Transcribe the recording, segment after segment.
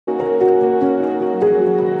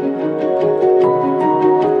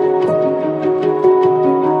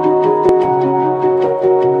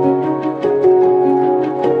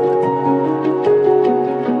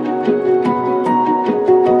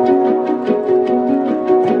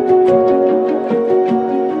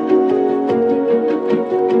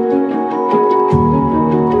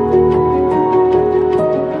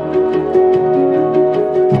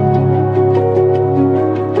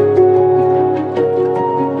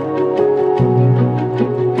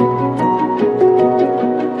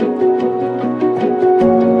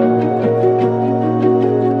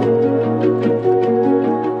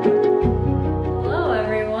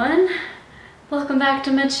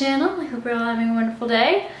my channel. I hope you're all having a wonderful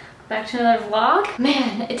day. Back to another vlog.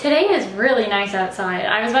 Man, today is really nice outside.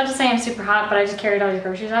 I was about to say I'm super hot, but I just carried all your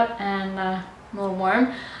groceries up and I'm a little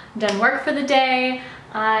warm. I'm done work for the day.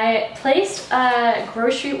 I placed a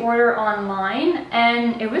grocery order online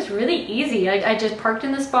and it was really easy. I just parked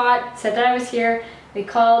in the spot, said that I was here. They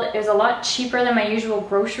called. It was a lot cheaper than my usual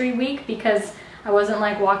grocery week because I wasn't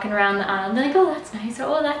like walking around the aisle and they're like, oh that's nice,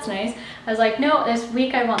 oh that's nice. I was like, no, this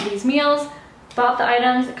week I want these meals. Bought the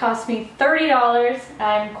items, it cost me $30.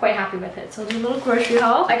 I'm quite happy with it. So I'll do a little grocery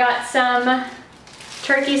haul. I got some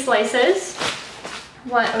turkey slices,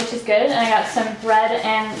 which is good. And I got some bread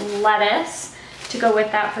and lettuce to go with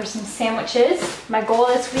that for some sandwiches. My goal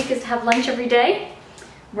this week is to have lunch every day.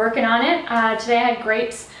 Working on it. Today I had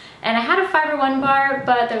grapes. And I had a Fiber One bar,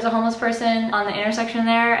 but there was a homeless person on the intersection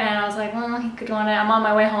there, and I was like, well, he could want it. I'm on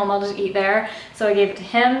my way home, I'll just eat there. So I gave it to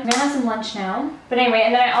him. I'm gonna have some lunch now. But anyway,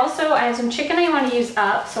 and then I have some chicken I want to use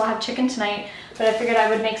up, so I'll have chicken tonight, but I figured I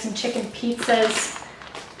would make some chicken pizzas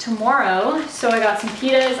tomorrow. So I got some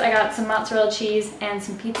pitas, I got some mozzarella cheese, and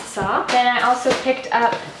some pizza sauce. Then I also picked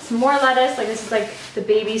up some more lettuce, like this is like the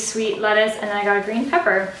baby sweet lettuce, and then I got a green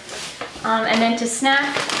pepper. And then to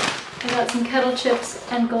snack, I got some kettle chips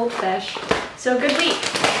and goldfish. So good week.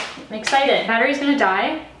 I'm excited. Battery's gonna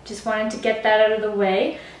die. Just wanted to get that out of the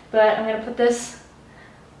way. But I'm gonna put this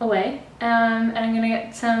away. And I'm gonna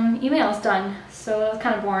get some emails done. So that's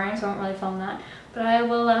kind of boring, so I won't really film that. But I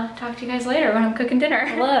will talk to you guys later when I'm cooking dinner.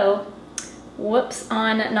 Hello. Whoops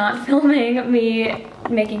on not filming me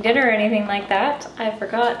making dinner or anything like that. I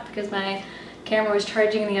forgot because my camera was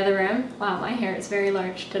charging in the other room. Wow, my hair is very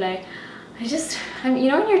large today. You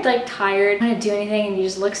know when you're like tired, you don't want to do anything and you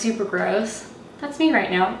just look super gross? That's me right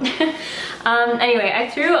now. Anyway, I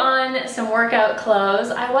threw on some workout clothes.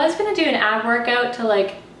 I was gonna do an ab workout to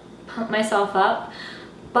like pump myself up,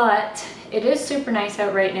 but it is super nice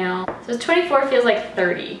out right now. So 24 feels like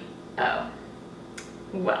 30. Oh,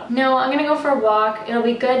 well. No, I'm gonna go for a walk. It'll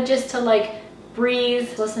be good just to like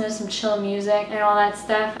breathe, listen to some chill music and all that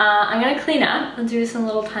stuff. I'm gonna clean up and do some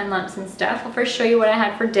little time lapse and stuff. I'll first show you what I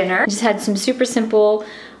had for dinner. I just had some super simple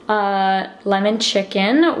lemon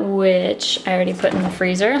chicken, which I already put in the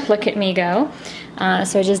freezer. Look at me go.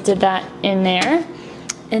 So I just did that in there.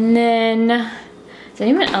 And then, does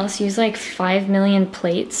anyone else use like 5 million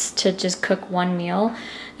plates to just cook one meal?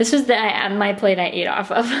 This was my plate I ate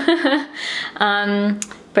off of.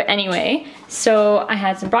 But anyway, so I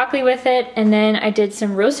had some broccoli with it, and then I did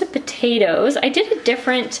some roasted potatoes. I did a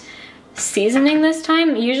different seasoning this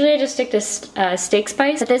time. Usually I just stick to steak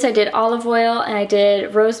spice. But this I did olive oil, and I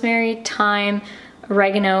did rosemary, thyme,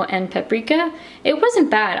 oregano, and paprika. It wasn't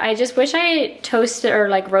bad. I just wish I toasted or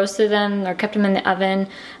like roasted them or kept them in the oven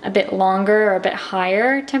a bit longer or a bit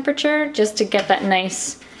higher temperature just to get that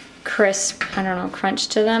nice crisp, I don't know, crunch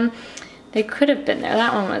to them. They could have been there.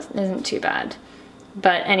 That one isn't too bad.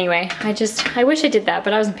 But anyway, I wish I did that,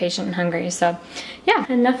 but I was impatient and hungry, so yeah.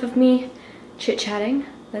 Enough of me chit-chatting.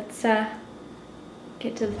 Let's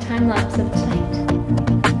get to the time lapse of tonight.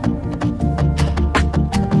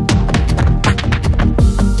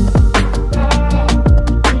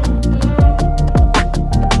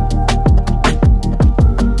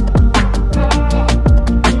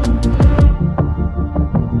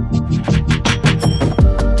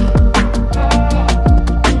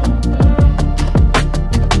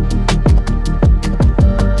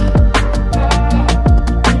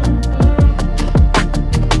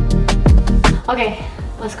 Okay,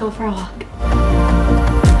 let's go for a walk.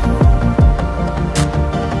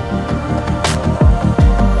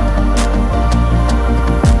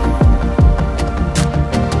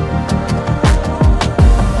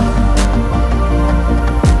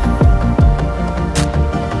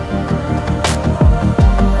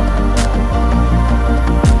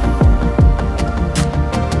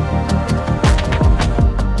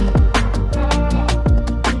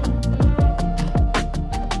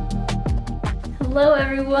 Hello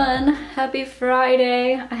everyone, happy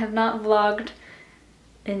Friday. I have not vlogged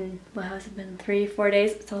in, well, has it been 3-4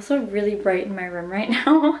 days? It's also really bright in my room right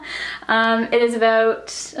now.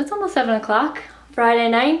 It's almost 7 o'clock, Friday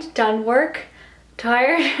night, done work,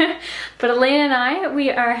 tired. But Elena and I,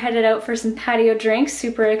 we are headed out for some patio drinks,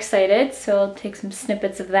 super excited, so I'll take some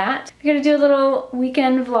snippets of that. We're gonna do a little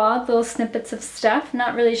weekend vlog, little snippets of stuff.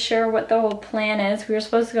 Not really sure what the whole plan is. We were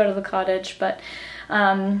supposed to go to the cottage, but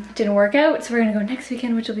didn't work out, so we're gonna go next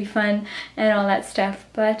weekend, which will be fun and all that stuff.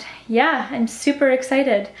 But yeah, I'm super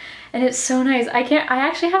excited and it's so nice. I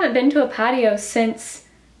actually haven't been to a patio since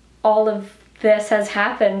all of this has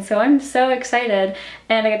happened, so I'm so excited,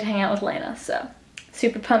 and I get to hang out with Lena, so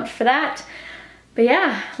super pumped for that. But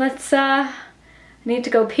yeah, let's I need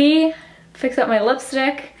to go pee, fix up my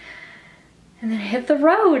lipstick, and then hit the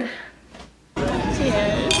road.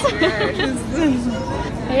 Cheers.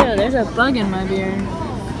 Ew, there's a bug in my beer.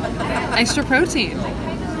 Extra protein.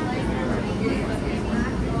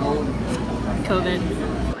 COVID.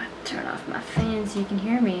 Turn off my fan so you can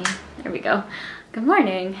hear me. There we go. Good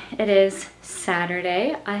morning. It is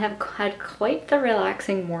Saturday. I have had quite the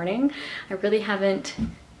relaxing morning. I really haven't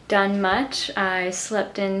done much. I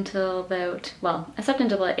slept until about, well, I slept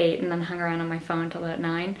until about 8 and then hung around on my phone until about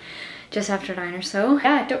 9. Just after 9 or so.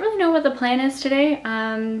 Yeah, I don't really know what the plan is today.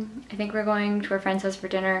 I think we're going to our friend's house for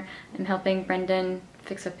dinner. I'm helping Brendan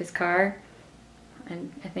fix up his car.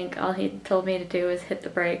 And I think all he told me to do is hit the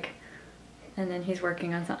brake. And then he's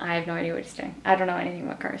working on something. I have no idea what he's doing. I don't know anything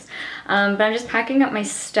about cars. But I'm just packing up my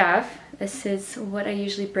stuff. This is what I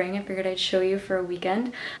usually bring. I figured I'd show you for a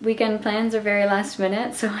weekend. Weekend plans are very last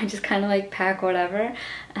minute, so I just kind of like pack whatever.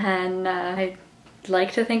 And I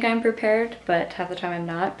like to think I'm prepared, but half the time I'm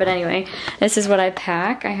not. But anyway, this is what I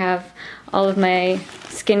pack. I have all of my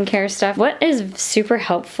skincare stuff. What is super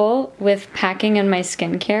helpful with packing in my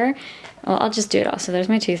skincare, well, I'll just do it all. So there's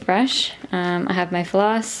my toothbrush. I have my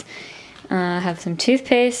floss. I have some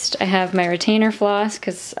toothpaste. I have my retainer floss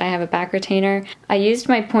because I have a back retainer. I used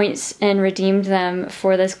my points and redeemed them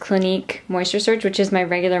for this Clinique Moisture Surge, which is my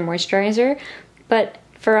regular moisturizer. But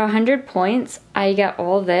for 100 points, I get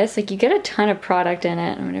all this. Like, you get a ton of product in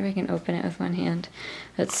it. I wonder if I can open it with one hand.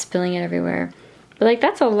 That's spilling it everywhere. But like,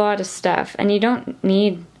 that's a lot of stuff, and you don't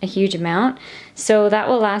need a huge amount. So that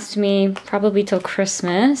will last me probably till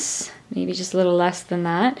Christmas. Maybe just a little less than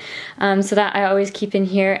that. So that I always keep in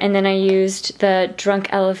here. And then I used the Drunk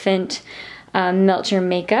Elephant Melt Your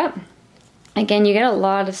Makeup. Again, you get a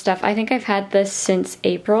lot of stuff. I think I've had this since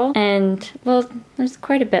April, and well, there's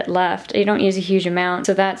quite a bit left. You don't use a huge amount,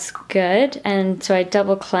 so that's good. And so I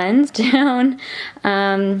double cleansed down.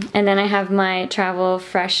 And then I have my Travel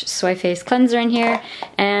Fresh Soy Face Cleanser in here.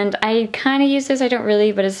 And I kind of use this, I don't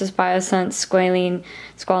really, but it's this Biossance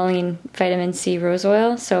Squalene Vitamin C Rose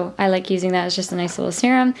Oil. So I like using that as just a nice little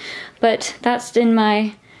serum. But that's in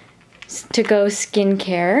my to-go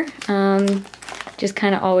skincare. Just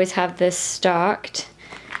kind of always have this stocked.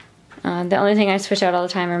 The only thing I switch out all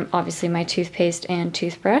the time are obviously my toothpaste and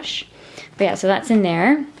toothbrush. But yeah, so that's in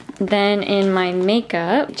there. Then in my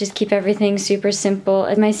makeup, just keep everything super simple.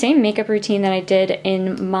 It's my same makeup routine that I did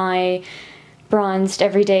in my bronzed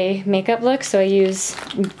everyday makeup look. So I use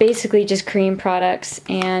basically just cream products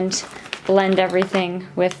and blend everything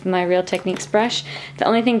with my Real Techniques brush. The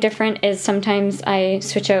only thing different is sometimes I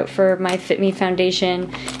switch out for my Fit Me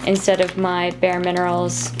foundation instead of my Bare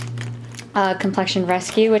Minerals Complexion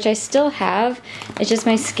Rescue, which I still have. It's just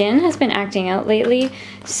my skin has been acting out lately,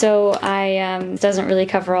 so it doesn't really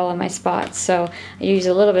cover all of my spots. So I use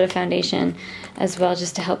a little bit of foundation as well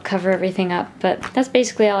just to help cover everything up. But that's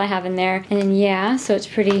basically all I have in there. And then yeah, so it's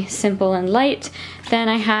pretty simple and light. Then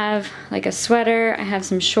I have like a sweater, I have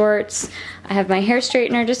some shorts, I have my hair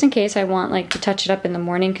straightener just in case I want like to touch it up in the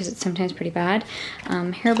morning because it's sometimes pretty bad.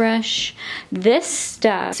 Hairbrush. This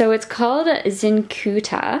stuff, so it's called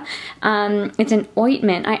Zincuta. It's an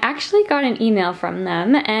ointment. I actually got an email from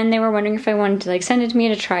them and they were wondering if I wanted to like send it to me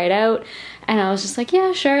to try it out. And I was just like,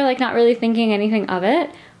 yeah, sure, like not really thinking anything of it.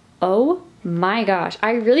 Oh my gosh,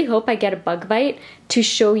 I really hope I get a bug bite to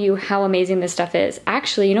show you how amazing this stuff is.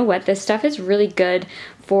 Actually, you know what? This stuff is really good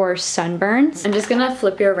for sunburns. I'm just gonna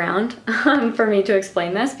flip you around for me to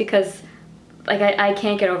explain this because like I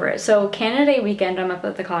can't get over it. So Canada Day weekend, I'm up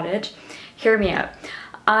at the cottage. Hear me out.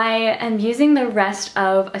 I am using the rest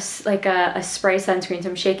of a spray sunscreen, so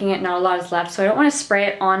I'm shaking it, not a lot is left. So I don't want to spray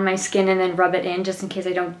it on my skin and then rub it in just in case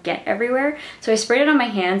I don't get everywhere. So I sprayed it on my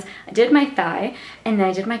hands, I did my thigh, and then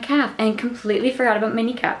I did my calf and completely forgot about my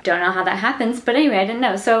kneecap. Don't know how that happens, but anyway, I didn't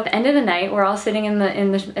know. So at the end of the night, we're all sitting in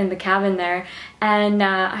the cabin there, and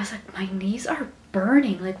I was like, my knees are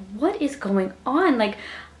burning. Like, what is going on? Like,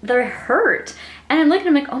 they're hurt. And I'm looking,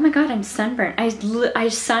 I'm like, oh my god, I'm sunburnt. I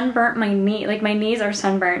sunburnt my knee, like my knees are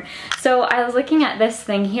sunburnt. So I was looking at this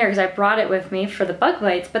thing here because I brought it with me for the bug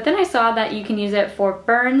bites, but then I saw that you can use it for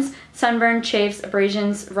burns, sunburn, chafes,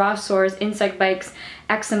 abrasions, raw sores, insect bites,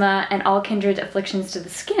 eczema, and all kindred afflictions to the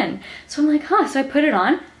skin. So I'm like, huh, so I put it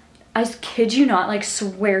on. I kid you not, like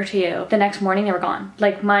swear to you, the next morning they were gone.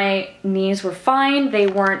 Like my knees were fine. They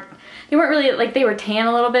weren't really, like they were tan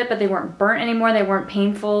a little bit, but they weren't burnt anymore. They weren't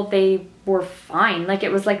painful. They were fine. Like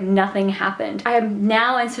it was like nothing happened. I am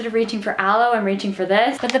now, instead of reaching for aloe, I'm reaching for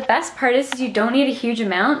this. But the best part is you don't need a huge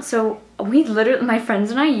amount. So we literally, my friends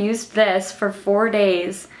and I used this for 4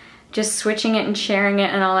 days just switching it and sharing it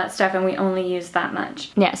and all that stuff, and we only use that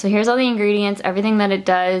much. Yeah, so here's all the ingredients, everything that it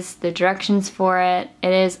does, the directions for it.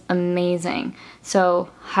 It is amazing. So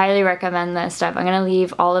highly recommend this stuff. I'm gonna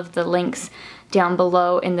leave all of the links down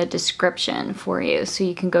below in the description for you so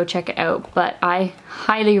you can go check it out. But I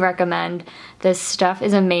highly recommend. This stuff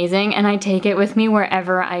is amazing and I take it with me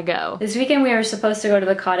wherever I go. This weekend we were supposed to go to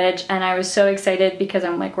the cottage and I was so excited because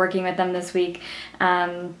I'm like working with them this week.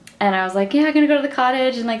 And I was like, yeah, I'm gonna go to the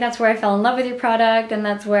cottage, and like that's where I fell in love with your product, and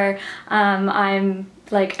that's where I'm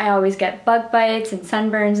like, I always get bug bites and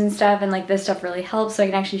sunburns and stuff, and like this stuff really helps, so I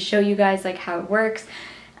can actually show you guys like how it works.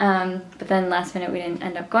 But then last minute we didn't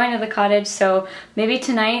end up going to the cottage, so maybe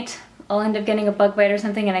tonight I'll end up getting a bug bite or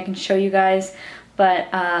something and I can show you guys. But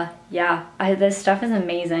yeah, this stuff is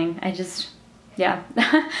amazing. I just, yeah,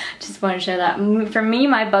 just want to share that. For me,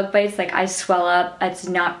 my bug bites, like I swell up, it's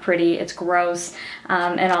not pretty, it's gross,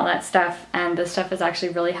 and all that stuff, and this stuff has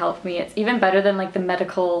actually really helped me. It's even better than like the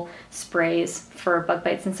medical sprays for bug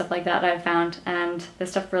bites and stuff like that I've found, and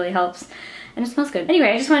this stuff really helps, and it smells good.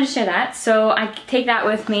 Anyway, I just wanted to share that, so I take that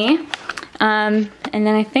with me. And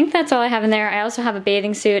then I think that's all I have in there. I also have a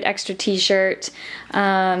bathing suit, extra t-shirt,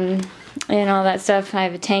 and all that stuff. I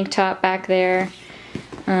have a tank top back there.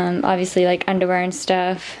 Obviously like underwear and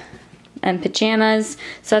stuff, and pajamas,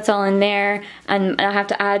 so that's all in there. And I have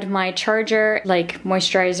to add my charger, like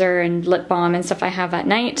moisturizer and lip balm and stuff I have at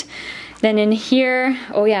night. Then in here,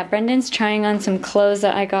 oh yeah, Brendan's trying on some clothes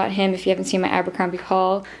that I got him. If you haven't seen my Abercrombie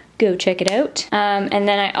haul, go check it out. And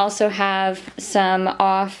then I also have some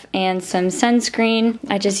off and some sunscreen.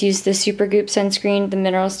 I just use the Supergoop sunscreen, the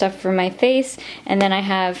mineral stuff for my face, and then I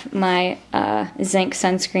have my zinc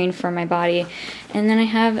sunscreen for my body, and then I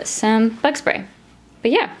have some bug spray.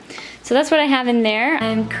 But yeah, so that's what I have in there.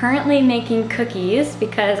 I'm currently making cookies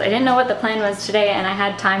because I didn't know what the plan was today and I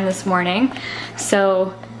had time this morning.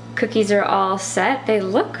 So cookies are all set. They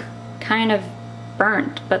look kind of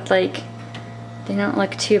burnt, but like they don't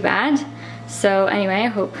look too bad. So anyway, I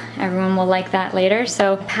hope everyone will like that later.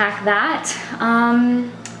 So pack that.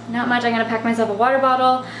 Not much. I'm gonna pack myself a water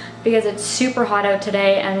bottle because it's super hot out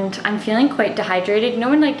today and I'm feeling quite dehydrated. You know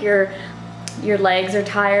when like your legs are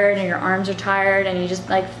tired and your arms are tired and you just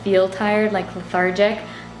like feel tired, like lethargic?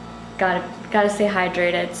 Gotta stay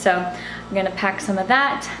hydrated. So I'm gonna pack some of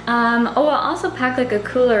that. Oh, I'll also pack like a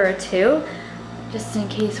cooler or two just in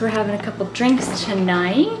case we're having a couple drinks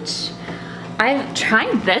tonight. I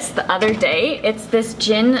tried this the other day. It's this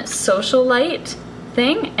gin social light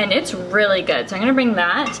thing and it's really good. So I'm gonna bring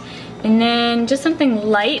that. And then just something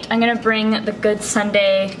light, I'm gonna bring the Good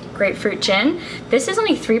Sunday grapefruit gin. This is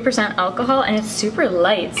only 3% alcohol and it's super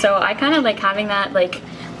light. So I kind of like having that like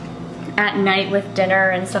at night with dinner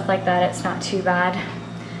and stuff like that. It's not too bad.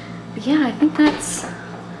 But yeah, I think that's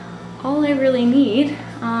all I really need.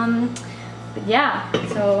 But yeah,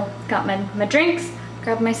 so got my drinks,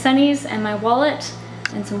 grabbed my sunnies and my wallet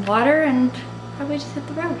and some water and probably just hit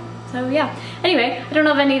the road. So yeah, anyway, I don't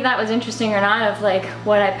know if any of that was interesting or not of like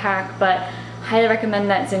what I pack, but highly recommend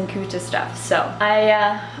that Zinkuta stuff. So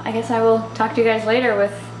I guess I will talk to you guys later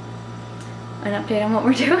with an update on what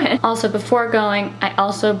we're doing. Also, before going, I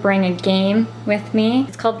also bring a game with me.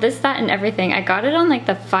 It's called This, That, and Everything. I got it on like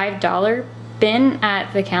the $5 bin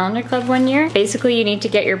at the Calendar Club one year. Basically, you need to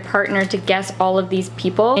get your partner to guess all of these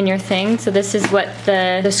people in your thing. So this is what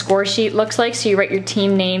the score sheet looks like. So you write your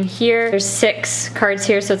team name here. There's 6 cards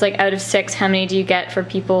here, so it's like out of 6, how many do you get for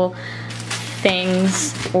people,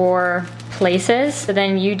 things, or places? So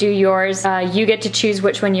then you do yours. You get to choose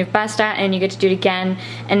which one you're best at and you get to do it again,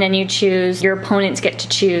 and then you choose, your opponents get to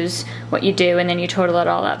choose what you do, and then you total it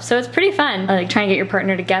all up. So it's pretty fun, like trying to get your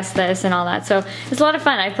partner to guess this and all that. So it's a lot of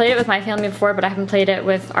fun. I played it with my family before, but I haven't played it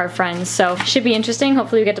with our friends. So should be interesting.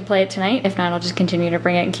 Hopefully we get to play it tonight. If not, I'll just continue to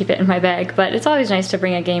bring it and keep it in my bag. But it's always nice to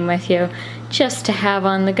bring a game with you just to have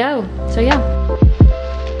on the go. So yeah.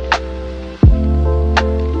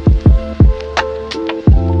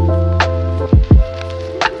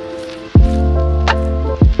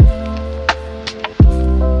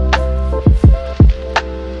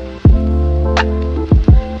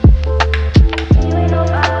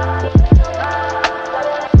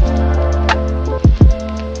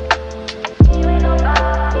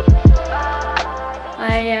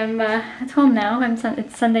 It's home now.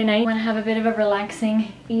 It's Sunday night. I want to have a bit of a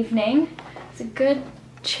relaxing evening. It's a good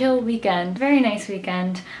chill weekend. Very nice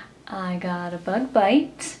weekend. I got a bug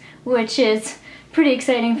bite, which is pretty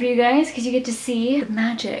exciting for you guys because you get to see the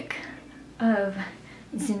magic of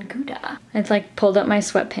Zinkuta. It's like pulled up my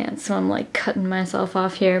sweatpants, so I'm like cutting myself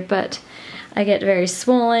off here, but I get very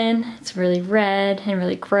swollen, it's really red and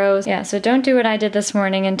really gross. Yeah, so don't do what I did this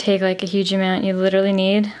morning and take like a huge amount. You literally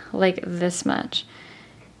need like this much.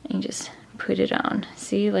 And you just put it on.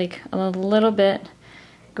 See, like a little bit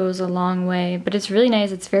goes a long way, but it's really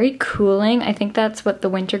nice. It's very cooling. I think that's what the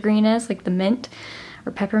wintergreen is, like the mint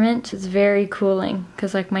or peppermint. It's very cooling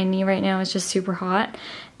because like my knee right now is just super hot,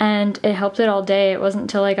 and it helped it all day. It wasn't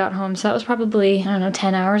until I got home, so that was probably, I don't know,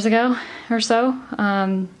 10 hours ago or so.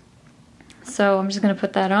 So I'm just gonna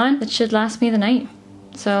put that on. It should last me the night.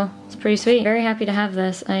 So it's pretty sweet. Very happy to have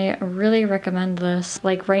this. I really recommend this.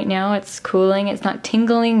 Like right now it's cooling, it's not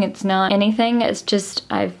tingling, it's not anything. It's just,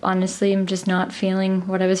 I've honestly am just not feeling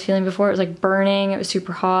what I was feeling before. It was like burning, it was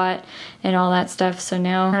super hot and all that stuff. So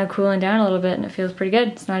now I'm kind of cooling down a little bit and it feels pretty good.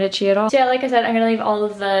 It's not itchy at all. So yeah, like I said, I'm gonna leave all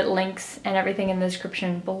of the links and everything in the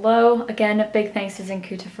description below. Again, big thanks to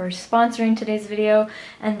Zinkuta for sponsoring today's video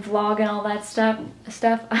and vlog and all that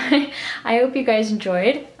stuff. I hope you guys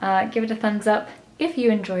enjoyed. Give it a thumbs up if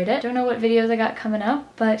you enjoyed it. Don't know what videos I got coming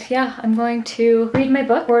up, but yeah, I'm going to read my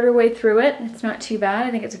book, quarter way through it. It's not too bad.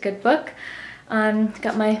 I think it's a good book.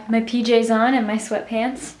 Got my PJs on and my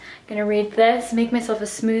sweatpants. Gonna read this, make myself a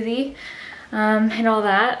smoothie, and all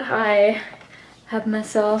that. I have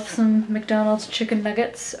myself some McDonald's chicken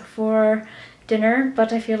nuggets for dinner,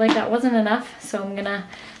 but I feel like that wasn't enough, so I'm gonna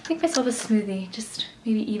make myself a smoothie, just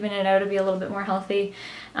maybe even it out to be a little bit more healthy.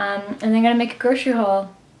 And then gonna make a grocery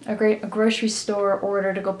haul. A grocery store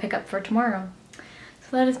order to go pick up for tomorrow.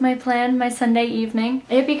 So that is my plan, my Sunday evening.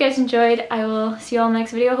 I hope you guys enjoyed. I will see you all in the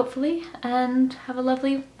next video, hopefully, and have a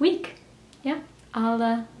lovely week. Yeah,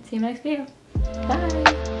 I'll see you in the next video.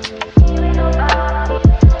 Bye!